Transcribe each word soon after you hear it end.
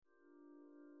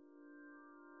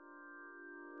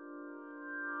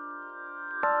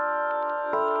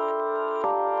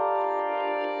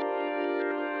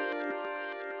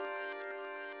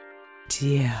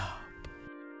yourself.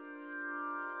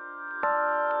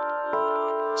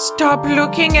 Stop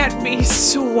looking at me,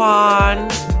 Swan.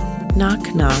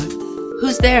 Knock, knock.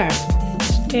 Who's there?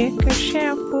 Stick a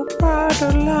shampoo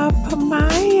bottle up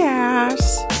my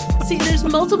ass. See, there's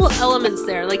multiple elements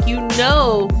there. Like, you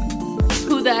know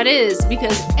who that is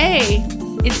because A,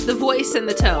 it's the voice and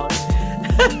the tone.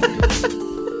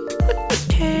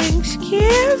 Thanksgiving.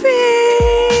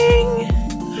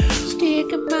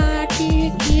 Sticking my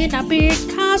dick in a big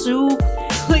kazoo.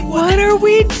 Like, what are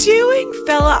we doing,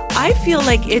 fella? I feel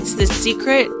like it's the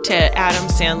secret to Adam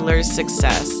Sandler's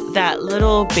success. That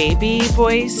little baby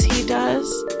voice he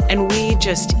does, and we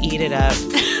just eat it up.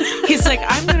 He's like,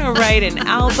 I'm going to write an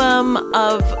album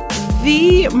of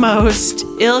the most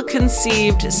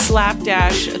ill-conceived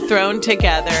slapdash thrown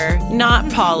together, not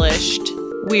polished,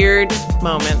 weird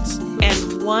moments,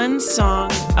 and one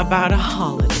song about a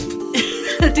holiday.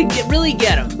 To really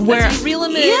get him. Where you reel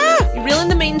him in. Yeah. You reel in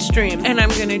the mainstream. And I'm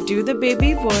going to do the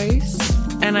baby voice.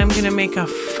 And I'm going to make a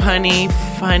funny,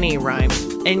 funny rhyme.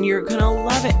 And you're going to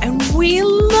love it. And we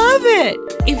love it.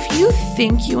 If you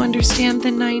think you understand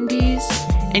the 90s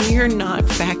and you're not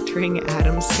factoring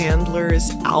Adam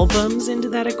Sandler's albums into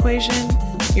that equation,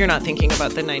 you're not thinking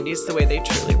about the 90s the way they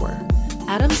truly were.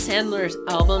 Adam Sandler's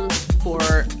albums for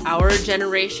our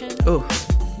generation Ooh.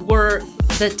 were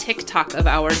the TikTok of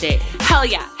our day. Hell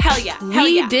yeah. Hell yeah. Hell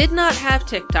we yeah. did not have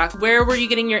TikTok. Where were you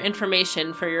getting your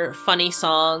information for your funny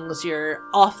songs, your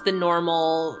off the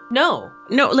normal? No,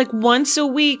 like once a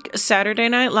week, Saturday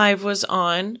Night Live was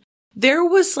on. There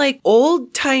was like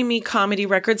old timey comedy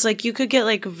records. Like you could get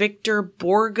like Victor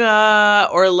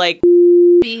Borga or like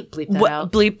bleep that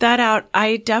out. Bleep that out.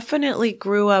 I definitely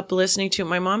grew up listening to,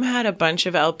 my mom had a bunch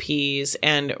of LPs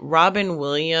and Robin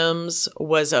Williams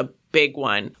was a big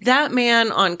one. That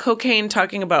man on cocaine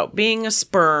talking about being a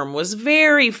sperm was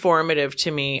very formative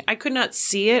to me. I could not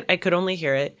see it. I could only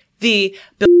hear it. The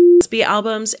Bill Cosby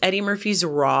albums, Eddie Murphy's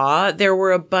Raw, there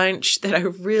were a bunch that I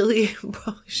really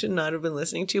probably should not have been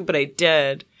listening to, but I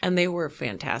did. And they were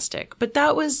fantastic. But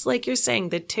that was, like you're saying,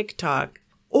 the TikTok.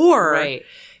 Or, right.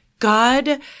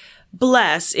 God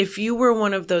bless if you were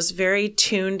one of those very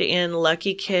tuned in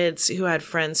lucky kids who had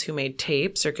friends who made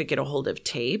tapes or could get a hold of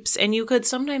tapes, and you could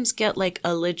sometimes get like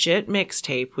a legit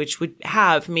mixtape which would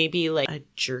have maybe like a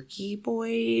Jerky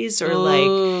Boys or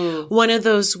like one of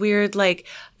those weird like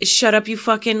shut up you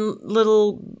fucking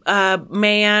little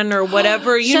man or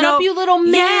whatever, you shut know, up you little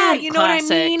man. Yeah, you know Classic.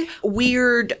 what I mean?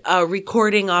 Weird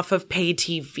recording off of pay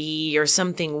TV or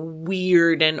something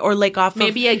weird, and or like off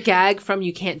maybe of a gag from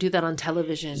You Can't Do That on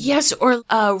Television. Yes, or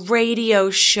a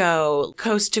radio show,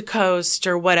 Coast to Coast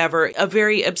or whatever, a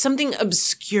very something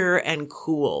obscure and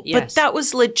cool. Yes. But that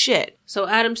was legit. So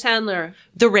Adam Sandler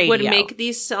The radio would make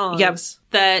these songs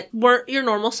that weren't your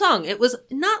normal song. It was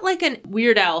not like a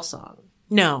Weird Al song.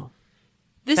 No.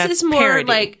 This is more parody.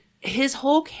 Like his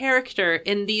whole character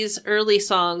in these early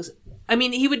songs. I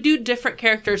mean, he would do different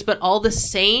characters, but all the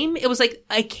same. It was like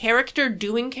a character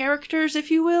doing characters,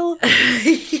 if you will.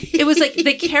 It was like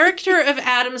the character of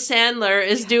Adam Sandler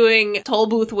is doing Toll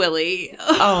Booth Willie.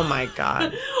 Oh my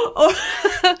God.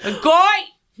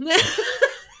 Goy!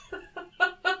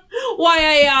 Why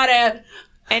I oughta.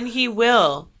 And he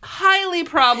will. Highly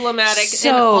problematic.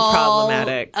 So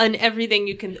problematic. And everything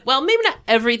you can, well, maybe not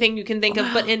everything you can think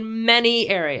of, but in many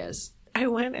areas. I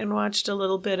went and watched a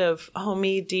little bit of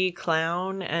Homie D.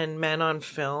 Clown and Men on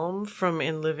Film from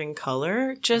In Living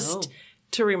Color, just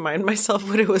to remind myself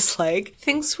what it was like.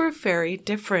 Things were very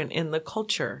different in the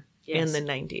culture in the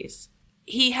 90s.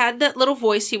 He had that little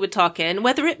voice he would talk in,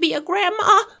 whether it be a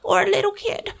grandma or a little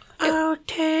kid. Oh,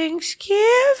 Thanksgiving.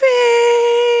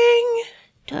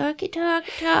 Turkey,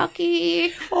 turkey,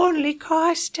 turkey. Only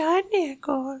cost a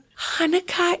nickel.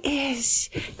 Hanukkah is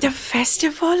the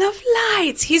festival of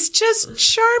lights. He's just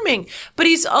charming, but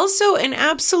he's also an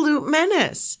absolute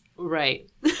menace. Right.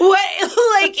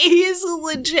 What? Like, he is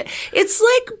legit. It's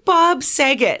like Bob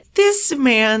Saget. This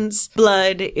man's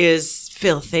blood is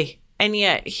filthy, and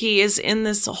yet he is in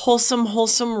this wholesome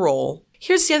role.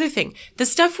 Here's the other thing. The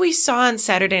stuff we saw on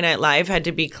Saturday Night Live had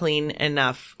to be clean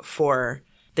enough for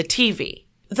the TV.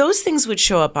 Those things would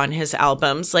show up on his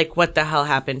albums, like What the Hell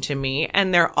Happened to Me,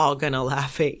 and they're all gonna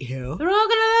laugh at you. They're all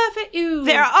gonna laugh at you.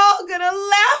 They're all gonna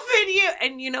laugh at you.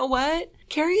 And you know what?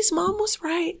 Carrie's mom was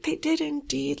right. They did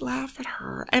indeed laugh at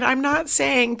her. And I'm not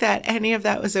saying that any of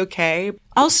that was okay.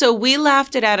 Also, we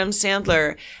laughed at Adam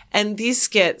Sandler, and these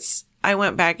skits, I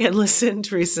went back and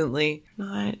listened recently.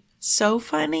 Not so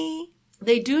funny.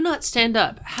 They do not stand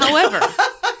up. However,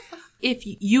 if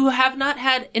you have not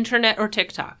had internet or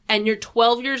TikTok and you're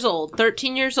 12 years old,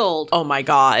 13 years old. Oh my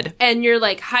God. And your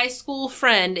like high school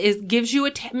friend gives you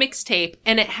a mixtape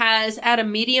and it has at a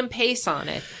medium pace on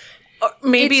it.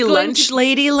 Maybe Lunch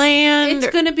Lady Land.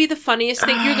 It's going to be the funniest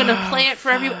thing. You're going to play it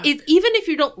for everyone. Even if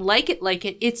you don't like it,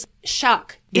 it's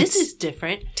shock. This is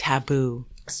different. Taboo.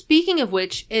 Speaking of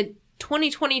which, in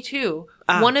 2022,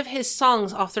 one of his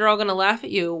songs, off They're All Gonna Laugh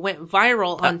at You, went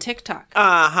viral on TikTok.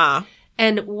 Uh-huh.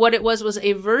 And what it was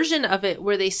a version of it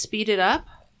where they speed it up.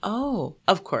 Oh,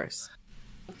 of course.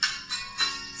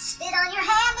 Spit on your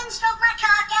hand and stroke my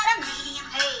cock at a medium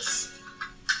pace.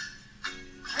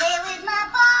 Play with my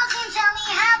balls and tell me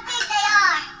how big they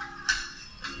are.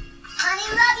 Honey,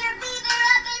 rub your beaver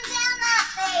up and down my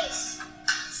face.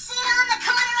 Sit on the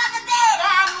corner of the bed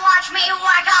and watch me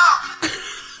whack off.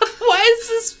 Why is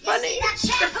this funny? You see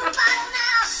that shampoo bottle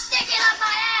now? Stick it up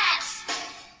my ass.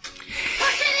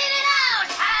 Pushing it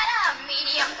out at a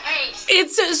medium pace.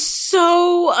 It's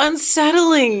so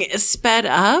unsettling sped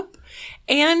up,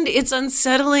 and it's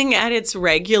unsettling at its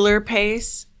regular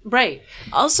pace. Right.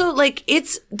 Also,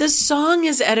 the song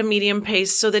is at a medium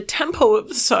pace, so the tempo of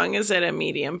the song is at a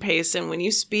medium pace, and when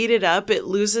you speed it up, it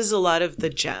loses a lot of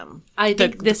the gem. I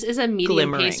think this is a medium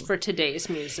glimmering pace for today's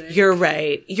music. You're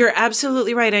right. You're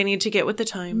absolutely right. I need to get with the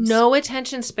times. No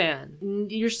attention span.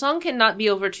 Your song cannot be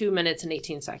over 2 minutes and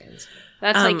 18 seconds.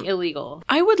 That's illegal.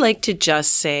 I would like to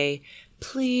just say,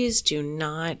 please do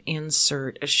not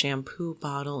insert a shampoo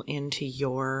bottle into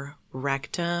your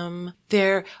rectum.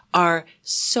 There are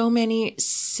so many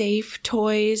safe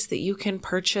toys that you can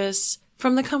purchase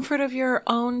from the comfort of your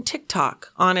own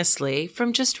TikTok, honestly,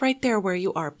 from just right there where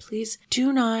you are. Please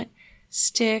do not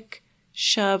stick,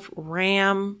 shove,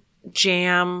 ram,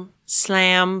 jam,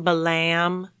 slam,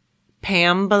 balam,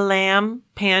 pam, balam,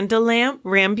 pandalam,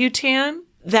 rambutan,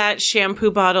 that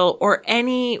shampoo bottle or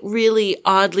any really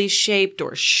oddly shaped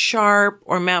or sharp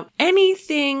or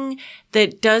anything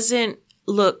that doesn't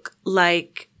look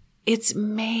like it's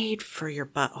made for your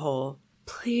butthole.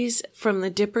 Please, from the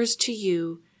dippers to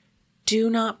you, do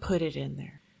not put it in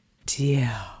there.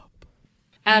 Yeah.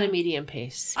 At a medium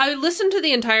pace. I listened to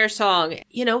the entire song.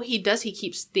 You know, he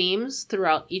keeps themes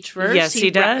throughout each verse. Yes,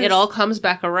 he does. It all comes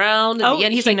back around. At the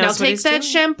end, he's like, now take that doing.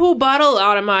 Shampoo bottle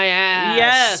out of my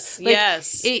ass.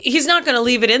 Yes. He's not going to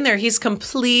leave it in there. He's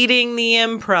completing the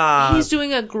improv. He's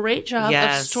doing a great job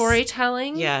of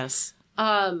storytelling. Yes.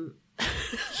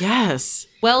 Yes.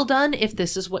 Well done if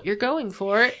this is what you're going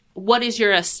for. What is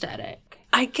your aesthetic?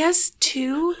 I guess,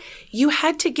 too, you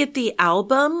had to get the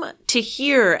album to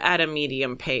hear at a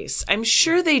medium pace. I'm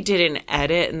sure they did an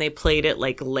edit and they played it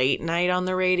late night on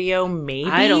the radio,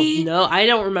 maybe. I don't know. I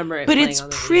don't remember it. But it's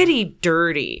pretty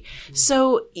dirty.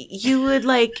 So you would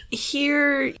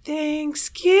hear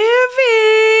Thanksgiving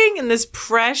and this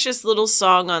precious little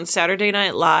song on Saturday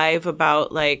Night Live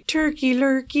about turkey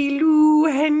lurkey loo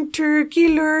and turkey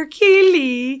lurkey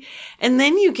lee. And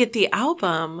then you get the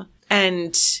album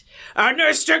and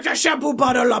I stick the shampoo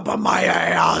bottle up on my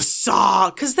ass.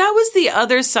 Because that was the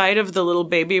other side of the little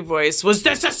baby voice. Was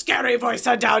this a scary voice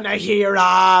down here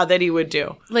that he would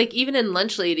do? Even in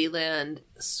Lunch Lady Land,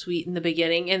 sweet in the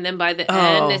beginning, and then by the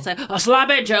end, it's a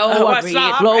sloppy Joe, a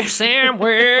meatloaf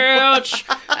sandwich.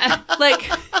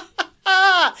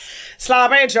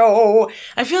 Sloppy Joe.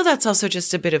 I feel that's also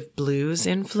just a bit of blues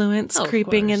influence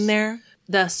creeping in there.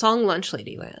 The song Lunch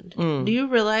Lady Land. Do you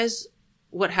realize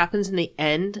what happens in the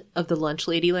end of the Lunch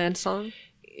Lady Land song?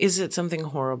 Is it something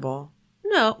horrible?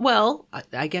 No. Well,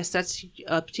 I guess that's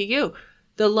up to you.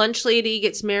 The lunch lady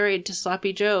gets married to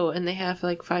Sloppy Joe and they have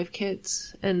 5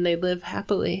 kids and they live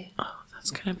happily. Oh,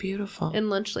 that's kind of beautiful. In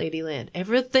Lunch Lady Land.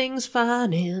 Everything's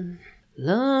fine in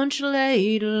Lunch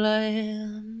Lady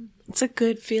Land. It's a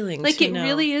good feeling. It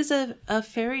really is a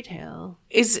fairy tale.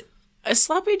 Is a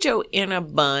Sloppy Joe in a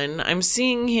bun? I'm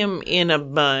seeing him in a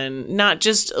bun, not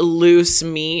just loose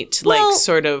meat,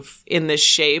 sort of in the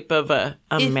shape of a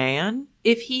man.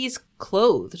 If he's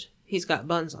clothed, he's got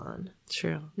buns on.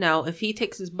 True. Now, if he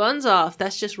takes his buns off,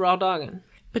 that's just raw dogging.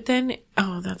 But then,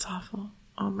 that's awful.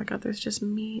 Oh my God, there's just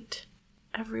meat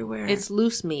everywhere. It's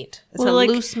loose meat. It's a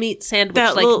loose meat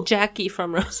sandwich, Jackie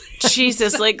from Rose.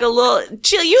 Jesus, a little...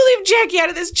 Chill, you leave Jackie out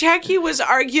of this. Jackie was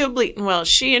arguably... Well,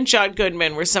 she and John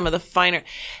Goodman were some of the finer...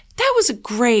 That was a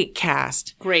great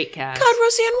cast. Great cast. God,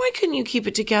 Roseanne, why couldn't you keep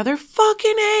it together?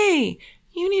 Fucking A.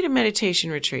 You need a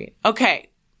meditation retreat.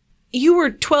 Okay. You were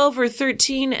 12 or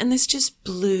 13, and this just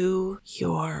blew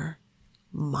your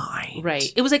mind.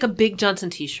 Right. It was like a Big Johnson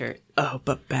t-shirt. Oh,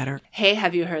 but better. Hey,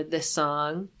 have you heard this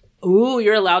song? Ooh,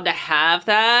 you're allowed to have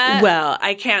that? Well,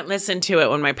 I can't listen to it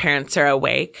when my parents are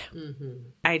awake.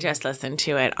 I just listen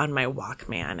to it on my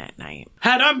Walkman at night.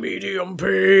 Had a medium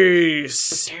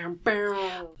piece.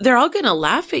 They're All Gonna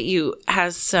Laugh at You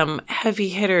has some heavy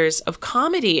hitters of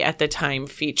comedy at the time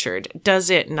featured.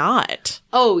 Does it not?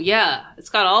 Oh, yeah. It's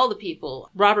got all the people.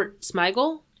 Robert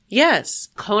Smigel? Yes.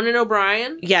 Conan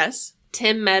O'Brien? Yes.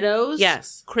 Tim Meadows?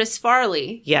 Yes. Chris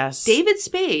Farley? Yes. David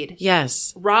Spade?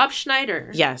 Yes. Rob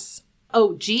Schneider? Yes.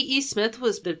 Oh, G.E. Smith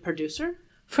was the producer?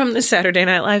 From the Saturday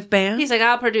Night Live band? He's like,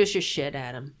 I'll produce your shit,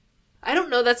 Adam. I don't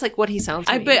know. That's like what he sounds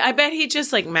like. I bet he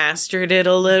just like mastered it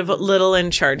a little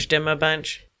and charged him a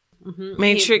bunch.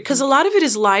 Made sure, because a lot of it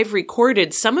is live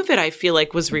recorded. Some of it I feel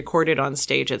like was recorded on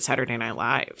stage at Saturday Night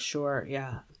Live. Sure,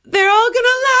 yeah. They're all gonna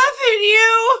laugh at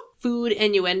you. Food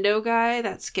innuendo guy,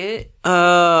 that skit.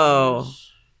 Oh.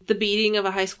 The beating of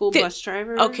a high school bus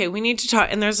driver. Okay, we need to talk.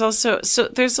 And there's also,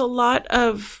 there's a lot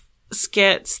of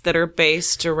skits that are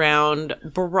based around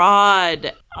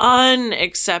broad,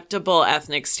 unacceptable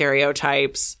ethnic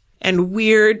stereotypes and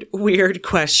weird,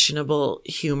 questionable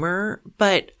humor.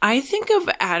 But I think of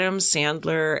Adam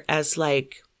Sandler as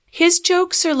like, his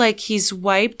jokes are like he's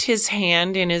wiped his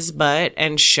hand in his butt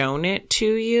and shown it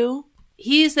to you.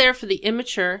 He's there for the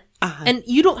immature. And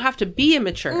you don't have to be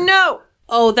immature. No.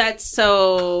 Oh, that's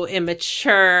so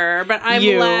immature. But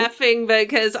I'm laughing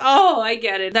because, I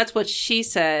get it. That's what she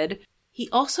said. He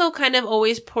also kind of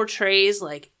always portrays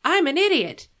like, I'm an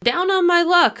idiot. Down on my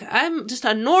luck. I'm just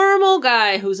a normal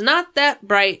guy who's not that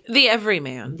bright. The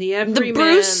everyman. The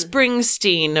Bruce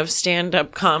Springsteen of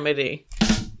stand-up comedy.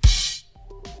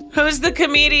 Who's the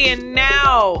comedian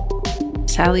now?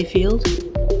 Sally Field?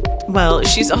 Well,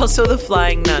 she's also the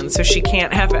flying nun, so she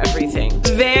can't have everything.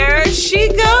 There she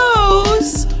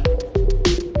goes!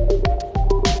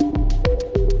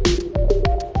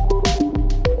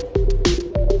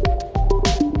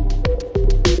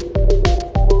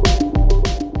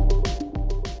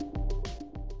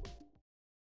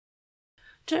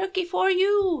 Turkey for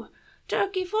you,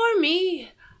 turkey for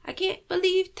me. I can't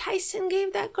believe Tyson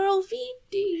gave that girl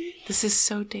VD. This is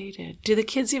so dated. Do the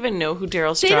kids even know who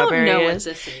Daryl Strawberry is? They don't know what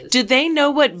this is. Do they know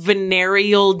what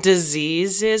venereal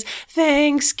disease is?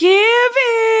 Thanksgiving!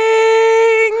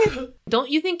 Don't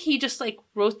you think he just like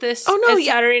wrote this at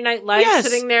Saturday Night Live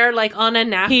sitting there like on a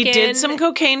napkin? He did some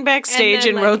cocaine backstage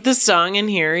and wrote the song, and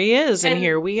here he is, and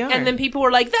here we are. And then people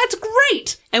were like, that's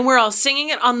great! And we're all singing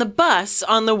it on the bus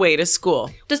on the way to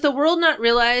school. Does the world not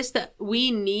realize that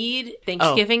we need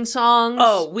Thanksgiving songs?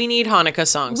 Oh, we need Hanukkah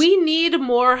songs. We need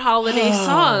more holiday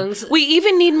songs. We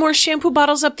even need more shampoo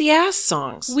bottles up the ass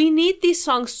songs. We need these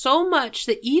songs so much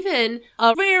that even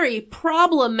a very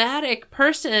problematic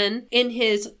person in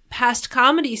his past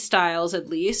comedy styles, at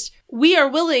least, we are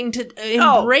willing to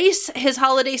embrace his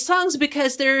holiday songs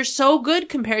because they're so good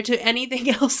compared to anything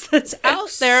else that's out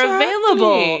there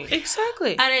available.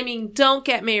 Exactly. And I mean, don't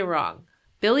get me wrong.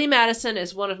 Billy Madison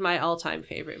is one of my all-time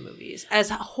favorite movies. As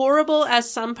horrible as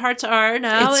some parts are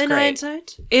now in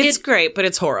hindsight. It's great, but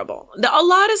it's horrible. A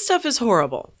lot of stuff is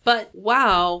horrible. But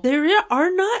wow, there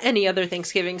are not any other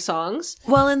Thanksgiving songs.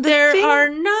 Well, and there are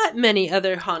not many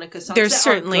other Hanukkah songs. There's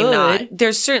certainly not.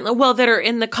 There's certainly, that are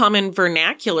in the common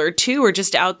vernacular too, or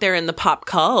just out there in the pop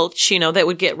culture, that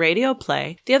would get radio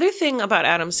play. The other thing about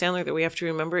Adam Sandler that we have to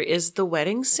remember is The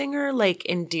Wedding Singer,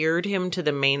 endeared him to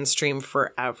the mainstream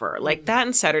forever.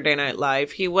 That in Saturday Night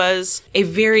Live, he was a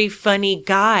very funny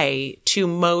guy to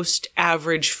most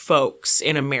average folks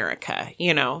in America,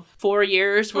 4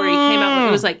 years where he came out when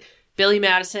he was like Billy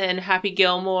Madison, Happy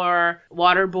Gilmore,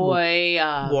 Waterboy.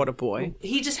 Waterboy.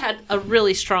 He just had a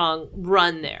really strong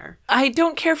run there. I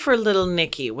Don't Care for Little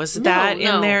Nicky. Was that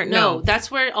in there? No,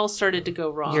 that's where it all started to go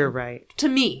wrong. You're right. To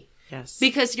me. Yes.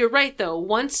 Because you're right, though.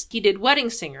 Once he did Wedding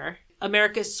Singer,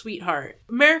 America's sweetheart,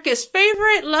 America's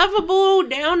favorite, lovable,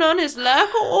 down on his luck,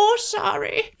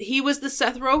 sorry. He was the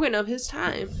Seth Rogen of his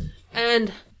time.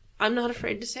 And I'm not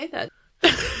afraid to say that.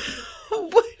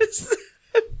 What is that?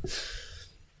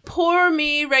 Poor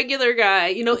me, regular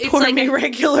guy. It's Poor me,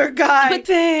 regular guy. But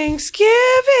Thanksgiving.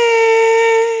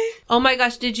 Oh my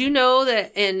gosh, did you know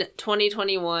that in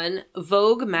 2021,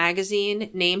 Vogue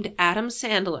magazine named Adam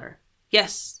Sandler,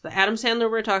 yes, the Adam Sandler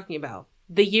we're talking about,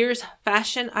 the year's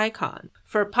fashion icon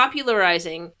for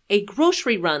popularizing a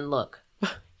grocery run look,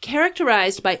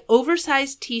 characterized by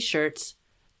oversized t-shirts,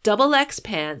 XX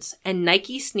pants, and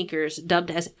Nike sneakers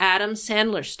dubbed as Adam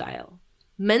Sandler style.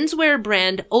 Menswear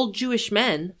brand Old Jewish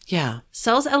Men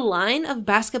sells a line of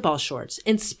basketball shorts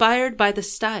inspired by the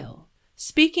style.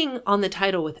 Speaking on the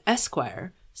title with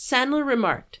Esquire, Sandler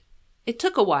remarked, "It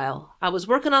took a while. I was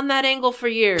working on that angle for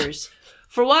years."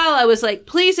 For a while, I was like,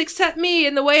 please accept me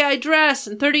in the way I dress.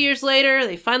 And 30 years later,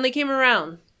 they finally came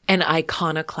around. An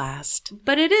iconoclast.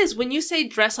 But it is. When you say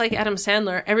dress like Adam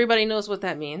Sandler, everybody knows what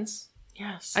that means.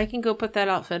 Yes. I can go put that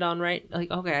outfit on, right? Like,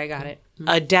 okay, I got it.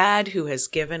 A dad who has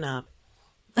given up.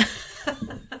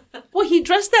 Well, he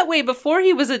dressed that way before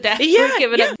he was a dad.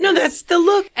 Yeah. No, that's the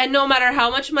look. And no matter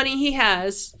how much money he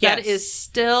has, that is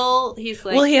still, he's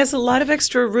like... Well, he has a lot of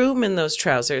extra room in those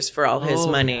trousers for all his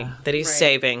money that he's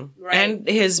saving. Right. And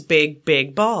his big,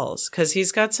 big balls, because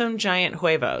he's got some giant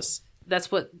huevos.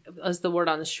 That's what was the word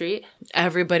on the street?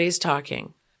 Everybody's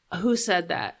talking. Who said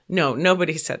that? No,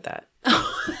 nobody said that.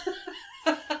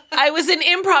 I was in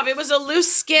improv. It was a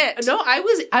loose skit. No,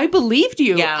 I believed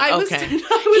you. Yeah, okay.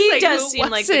 He does seem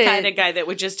like the kind of guy that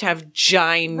would just have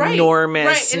ginormous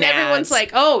right. And everyone's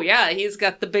like, oh, yeah, he's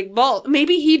got the big ball.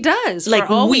 Maybe he does. Like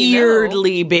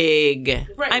weirdly big.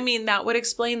 Right. I mean, that would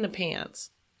explain the pants.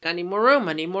 I need more room.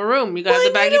 You got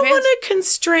the baggy pants. You don't want to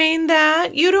constrain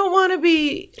that. You don't want to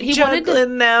be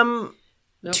juggling them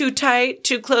too tight,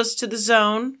 too close to the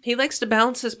zone. He likes to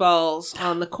bounce his balls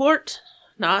on the court.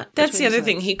 That's the other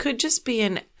thing. He could just be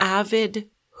an avid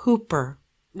hooper.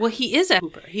 Well, he is a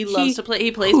hooper. He loves to play.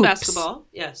 He plays basketball.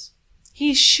 Yes.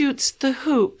 He shoots the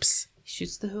hoops.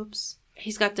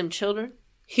 He's got them children.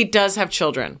 He does have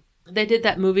children. They did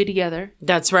that movie together.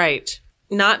 That's right.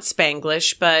 Not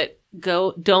Spanglish, but...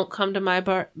 Don't come to my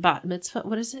bat mitzvah.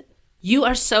 What is it? You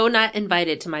are so not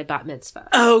invited to my bat mitzvah.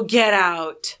 Oh, get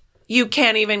out. You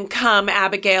can't even come,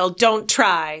 Abigail. Don't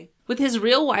try. With his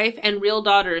real wife and real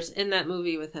daughters in that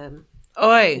movie with him.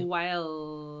 Oi.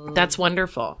 Wow. That's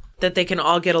wonderful. That they can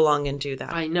all get along and do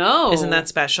that. I know. Isn't that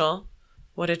special?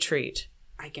 What a treat.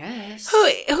 I guess. Who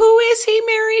is he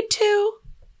married to?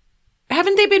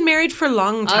 Haven't they been married for a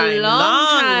long time? A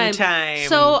long time.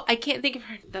 So I can't think of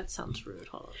her. That sounds rude.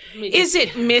 Hold on. Is it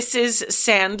Mrs.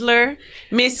 Sandler?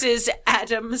 Mrs.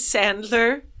 Adam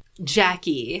Sandler?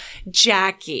 Jackie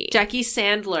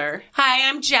Sandler. Hi,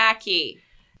 I'm Jackie.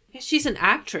 She's an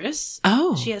actress.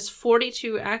 Oh. She has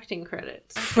 42 acting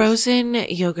credits. Frozen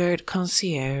yogurt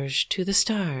concierge to the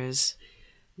stars.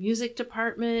 Music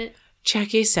department.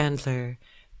 Jackie Sandler.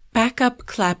 Backup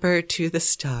clapper to the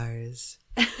stars.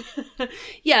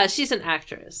 Yeah, she's an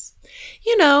actress.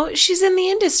 You know, she's in the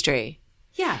industry.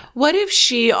 Yeah. What if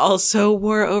she also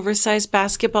wore oversized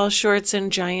basketball shorts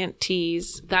and giant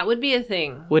tees? That would be a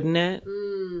thing. Wouldn't it?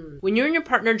 When you and your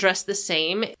partner dress the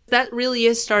same, that really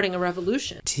is starting a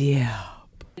revolution. Yeah.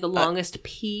 The longest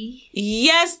P.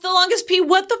 Yes, the longest P.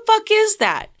 What the fuck is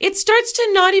that? It starts to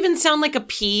not even sound like a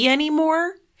P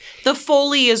anymore. The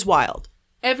Foley is wild.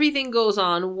 Everything goes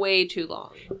on way too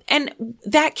long. And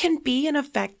that can be an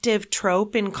effective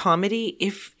trope in comedy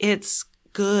if it's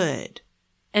good.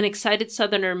 An excited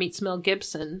Southerner meets Mel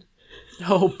Gibson.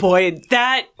 Oh boy,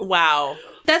 wow.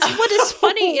 That's what is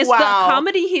funny is the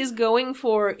comedy he's going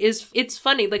for it's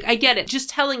funny. Like, I get it. Just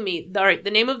telling me, all right,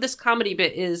 the name of this comedy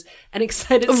bit is An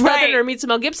Excited Southerner Meets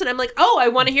Mel Gibson. I'm like, oh, I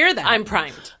want to hear that. I'm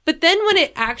primed. But then when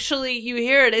it actually, you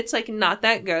hear it, it's like not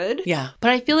that good. Yeah. But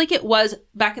I feel like it was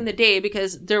back in the day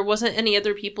because there wasn't any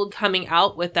other people coming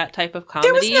out with that type of comedy.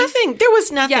 There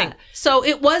was nothing. Yeah. So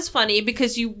it was funny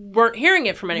because you weren't hearing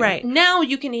it from anyone. Right. Now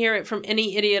you can hear it from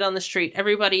any idiot on the street.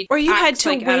 Everybody Or you had to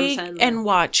like wait and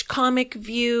watch Comic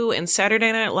View and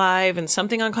Saturday Night Live and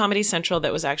something on Comedy Central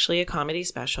that was actually a comedy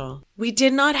special. We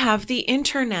did not have the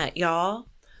internet, y'all.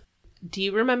 Do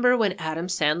you remember when Adam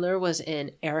Sandler was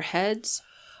in Airheads?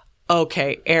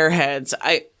 Okay, Airheads.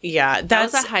 That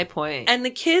was a high point. And the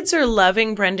kids are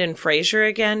loving Brendan Fraser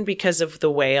again because of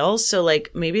the whale. So,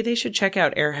 like, maybe they should check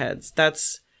out Airheads.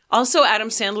 That's also Adam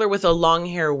Sandler with a long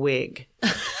hair wig.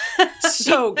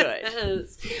 So good.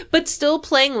 Yes. But still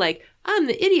playing like, I'm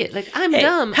the idiot. Like, I'm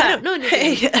dumb. I don't know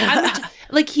anything.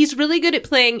 Like, he's really good at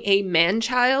playing a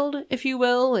man-child, if you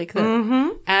will. Like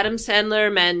the Adam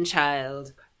Sandler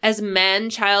man-child. As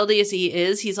man-childy as he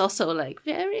is, he's also, like,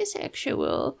 very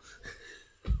sexual.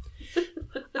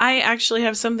 I actually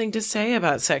have something to say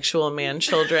about sexual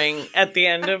man-children at the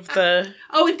end of the...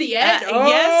 Oh, at the end?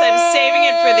 Yes, I'm saving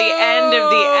it for the end of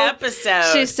the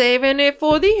episode. She's saving it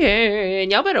for the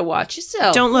end. Y'all better watch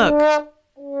yourself. Don't look.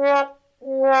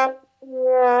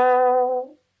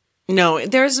 No,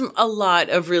 there's a lot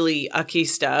of really ucky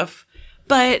stuff,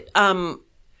 but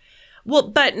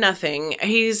nothing.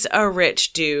 He's a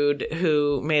rich dude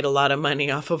who made a lot of money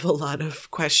off of a lot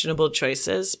of questionable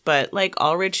choices, but like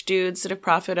all rich dudes that have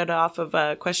profited off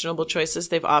of questionable choices,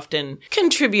 they've often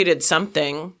contributed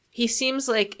something. He seems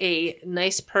like a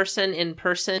nice person in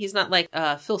person. He's not like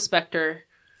Phil Spector.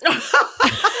 He's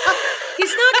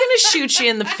not going to shoot you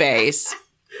in the face.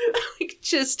 Like,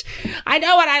 just, I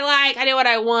know what I like. I know what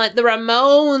I want. The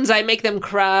Ramones, I make them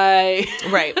cry.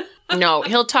 Right. No,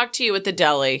 he'll talk to you at the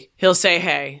deli. He'll say,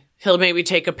 hey. He'll maybe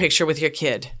take a picture with your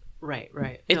kid. Right.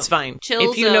 It's fine.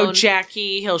 Chill if you zone. know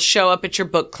Jackie, he'll show up at your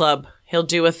book club. He'll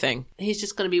do a thing. He's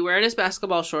just going to be wearing his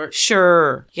basketball shorts.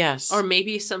 Sure. Yes. Or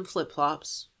maybe some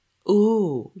flip-flops.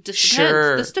 Ooh. Just depends.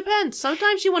 Sure. This depends.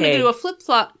 Sometimes you want to do a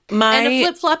flip-flop. And a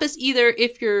flip-flop is either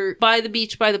if you're by the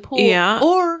beach, by the pool. Yeah.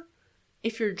 Or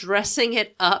if you're dressing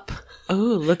it up. Oh,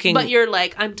 looking. But you're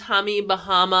like, I'm Tommy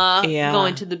Bahama, Yeah.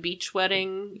 going to the beach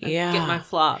wedding. Yeah. Get my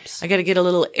flops. I got to get a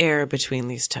little air between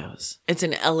these toes. It's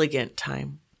an elegant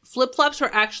time. Flip-flops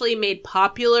were actually made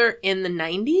popular in the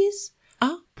 90s.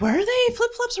 Oh. Were they?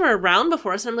 Flip-flops were around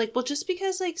before us. And I'm like, well, just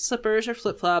because like slippers or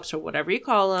flip-flops or whatever you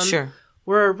call them Sure.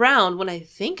 were around, when I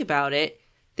think about it,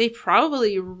 they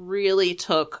probably really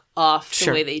took off the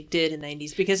Sure. way they did in the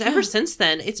 90s. Because ever since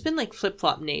then, it's been like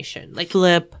flip-flop nation. Like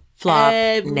Flip-flop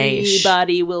nation.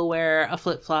 everybody will wear a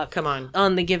flip-flop. Come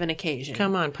on the given occasion.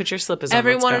 Come on. Put your slippers on.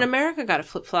 Everyone in Let's go. America got a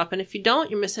flip-flop. And if you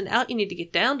don't, you're missing out. You need to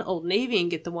get down to Old Navy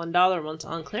and get the $1 ones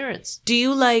on clearance. Do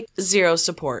you like zero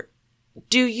support?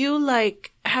 Do you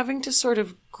like having to sort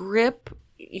of grip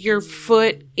your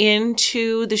foot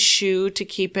into the shoe to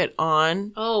keep it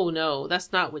on? Oh, no.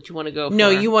 That's not what you want to go for. No,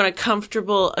 you want a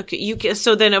comfortable. Okay,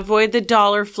 so then avoid the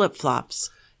dollar flip-flops.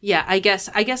 Yeah, I guess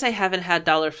I haven't had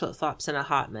dollar flip-flops in a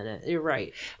hot minute. You're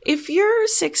right. If you're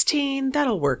 16,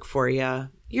 that'll work for you.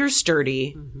 You're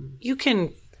sturdy. Mm-hmm. You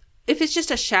can. If it's just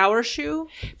a shower shoe.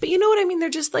 But you know what I mean? They're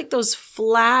just like those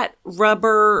flat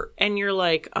rubber, and you're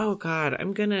like, oh, God,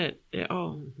 I'm going to.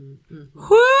 Oh.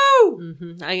 Whoo!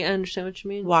 Mm-hmm. I understand what you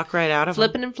mean. Walk right out of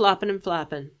Flipping them. and flopping and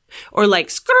flapping. Or like,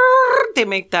 skrrr, they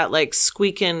make that like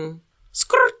squeaking,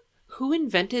 skrrr. Who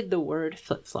invented the word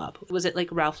flip-flop? Was it like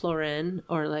Ralph Lauren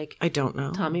or like I don't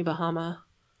know. Tommy Bahama?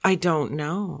 I don't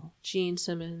know. Gene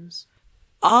Simmons?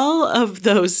 All of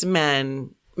those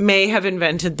men may have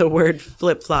invented the word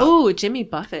flip-flop. Oh, Jimmy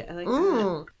Buffett. I like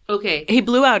that. Okay. He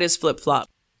blew out his flip-flop.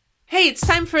 Hey, it's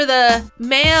time for the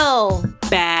mail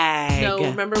Bag. No,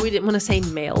 remember we didn't want to say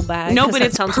mailbag. No, but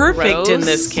it's perfect gross. in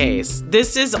this case.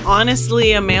 This is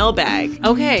honestly a mailbag.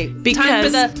 Okay, Because time for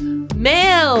the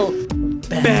mail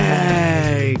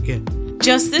bag.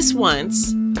 Just this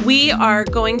once, we are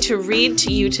going to read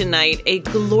to you tonight a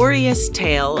glorious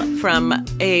tale from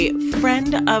a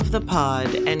friend of the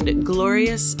pod and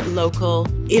glorious local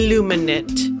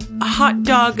illuminate, a hot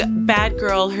dog bad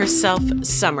girl herself,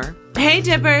 Summer. Hey,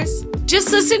 Dippers.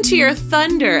 Just listened to your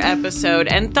Thunder episode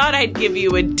and thought I'd give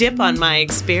you a dip on my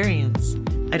experience.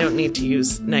 I don't need to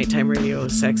use nighttime radio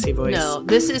sexy voice. No,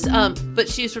 this is, but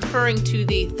she's referring to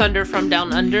the Thunder from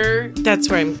Down Under. That's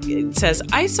where it says,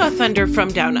 I saw Thunder from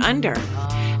Down Under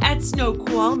at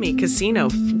Snoqualmie Casino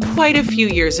quite a few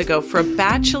years ago for a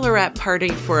bachelorette party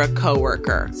for a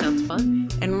coworker. Sounds fun.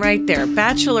 And right there,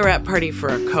 bachelorette party for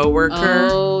a coworker.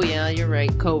 Oh, yeah, you're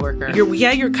right, coworker.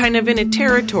 You're kind of in a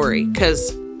territory,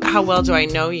 because how well do I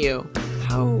know you?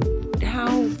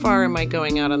 How far am I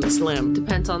going out on this limb?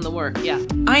 Depends on the work, yeah.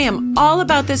 I am all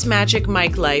about this Magic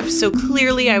Mike life, so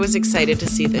clearly I was excited to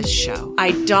see this show.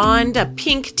 I donned a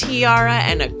pink tiara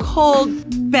and a cold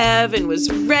bev and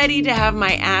was ready to have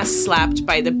my ass slapped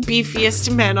by the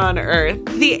beefiest men on earth.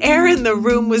 The air in the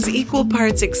room was equal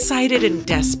parts excited and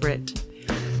desperate.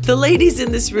 The ladies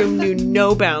in this room knew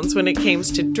no bounds when it came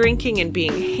to drinking and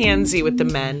being handsy with the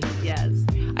men. Yes.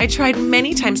 I tried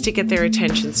many times to get their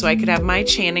attention so I could have my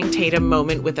Channing Tatum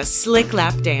moment with a slick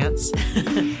lap dance.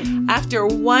 After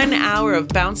 1 hour of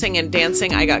bouncing and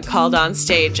dancing, I got called on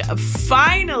stage.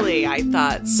 Finally, I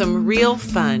thought, some real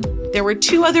fun. There were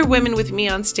 2 other women with me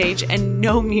on stage and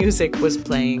no music was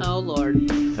playing. Oh, Lord.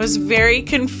 I was very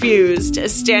confused,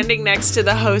 standing next to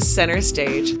the host center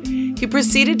stage. He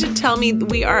proceeded to tell me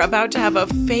we are about to have a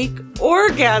fake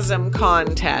orgasm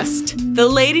contest. The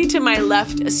lady to my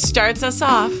left starts us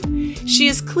off. She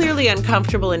is clearly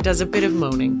uncomfortable and does a bit of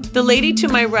moaning. The lady to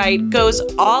my right goes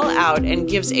all out and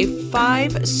gives a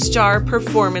 5-star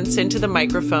performance into the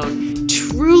microphone,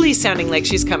 truly sounding like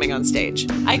she's coming on stage.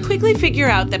 I quickly figure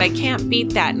out that I can't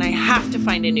beat that and I have to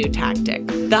find a new tactic.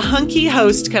 The hunky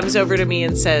host comes over to me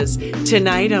and says,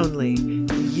 "Tonight only,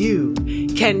 you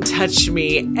can touch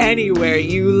me anywhere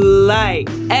you like."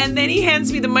 And then he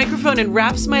hands me the microphone and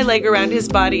wraps my leg around his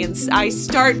body and I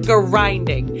start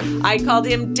grinding. I called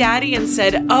him daddy and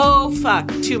said, "Oh fuck,"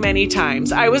 too many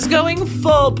times. I was going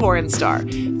full porn star,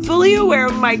 fully aware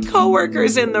of my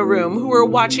coworkers in the room who were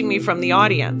watching me from the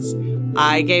audience.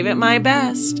 I gave it my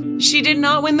best. She did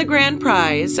not win the grand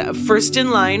prize, first in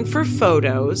line for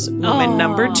photos. Woman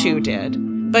number 2 did.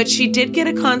 But she did get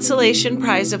a consolation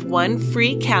prize of 1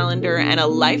 free calendar and a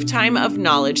lifetime of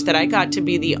knowledge that I got to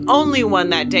be the only one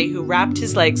that day who wrapped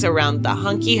his legs around the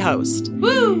hunky host.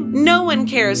 Woo! No one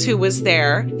cares who was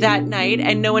there that night,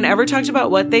 and no one ever talked about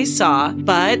what they saw,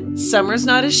 but Summer's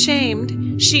not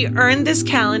ashamed. She earned this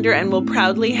calendar and will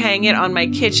proudly hang it on my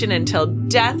kitchen until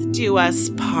death do us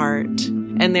part.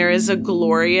 And there is a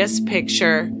glorious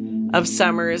picture of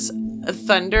Summer's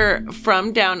Thunder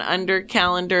from Down Under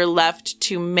calendar left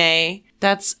to May.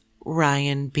 That's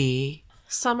Ryan B.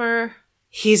 Summer.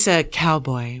 He's a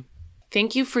cowboy.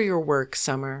 Thank you for your work,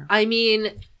 Summer. I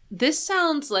mean, this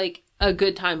sounds like a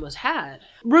good time was had.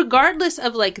 Regardless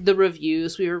of like the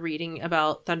reviews we were reading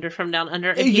about Thunder from Down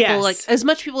Under, and people like as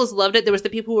much people as loved it, there was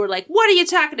the people who were like, "What are you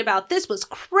talking about? This was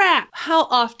crap." How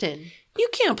often? You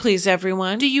can't please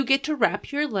everyone. Do you get to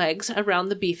wrap your legs around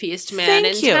the beefiest man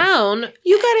in town?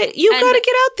 You gotta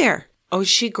get out there. Oh,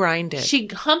 she grinded. She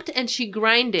humped and she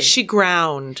grinded. She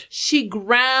ground. She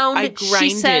ground. I grinded. She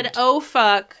said, "Oh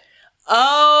fuck."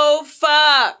 Oh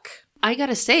fuck. I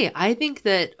gotta say, I think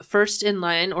that first in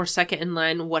line or second in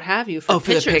line, what have you, for the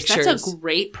pictures. That's a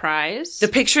great prize. The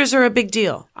pictures are a big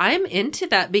deal. I'm into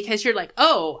that because you're like,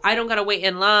 oh, I don't gotta wait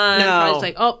in line. No. I was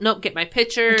like, oh, no, get my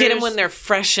pictures. Get them when they're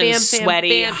fresh and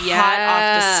sweaty, hot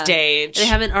off the stage. They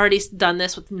haven't already done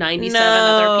this with 97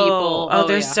 other people. Oh,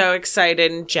 they're so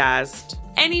excited and jazzed.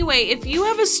 Anyway, if you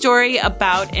have a story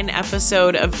about an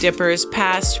episode of Dippers,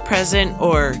 past, present,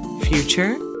 or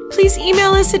future, please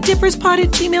email us at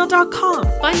dipperspod@gmail.com.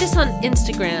 Find us on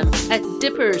Instagram at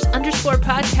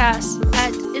dippers_podcast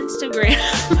at Instagram.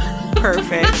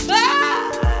 Perfect.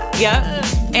 Yep.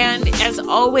 And as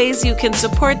always, you can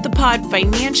support the pod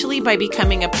financially by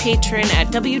becoming a patron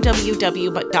at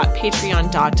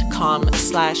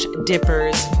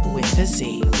www.patreon.com/dippers with a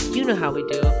Z. You know how we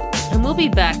do. And we'll be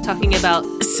back talking about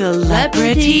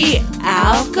celebrity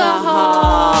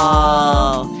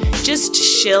alcohol. Just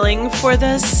shilling for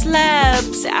the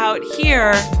celebs out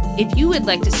here. If you would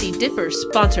like to see Dippers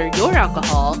sponsor your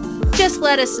alcohol, just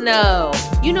let us know.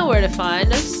 You know where to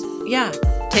find us. Yeah.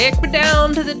 Take me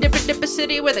down to the Dipper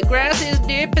City where the grass is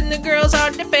dip and the girls are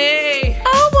dippy.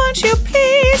 Oh, won't you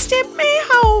please dip me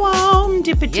home,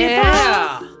 dipper dipper?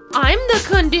 Yeah. I'm the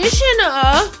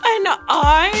conditioner. And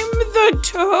I'm the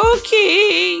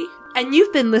turkey. And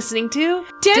you've been listening to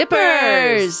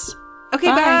Dippers. Okay,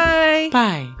 bye.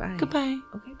 Bye. Bye. Goodbye.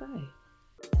 Okay, bye.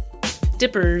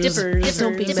 Dippers.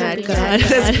 Don't be mad, God.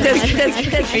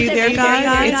 Are you there,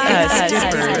 God? It's us,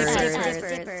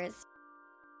 Dippers.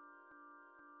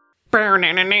 Put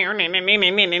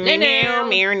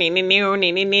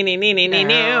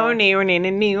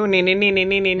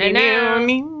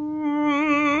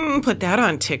that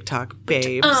on TikTok,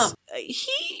 babes.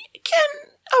 He can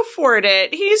afford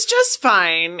it. He's just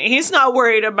fine. He's not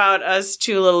worried about us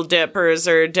two little dippers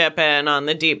or dipping on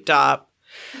the deep top.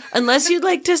 Unless you'd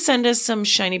like to send us some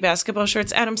shiny basketball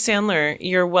shorts, Adam Sandler,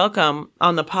 you're welcome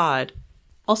on the pod.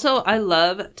 Also, I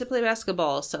love to play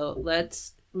basketball, so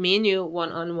let's, me and you,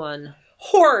 one-on-one.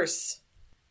 Horse.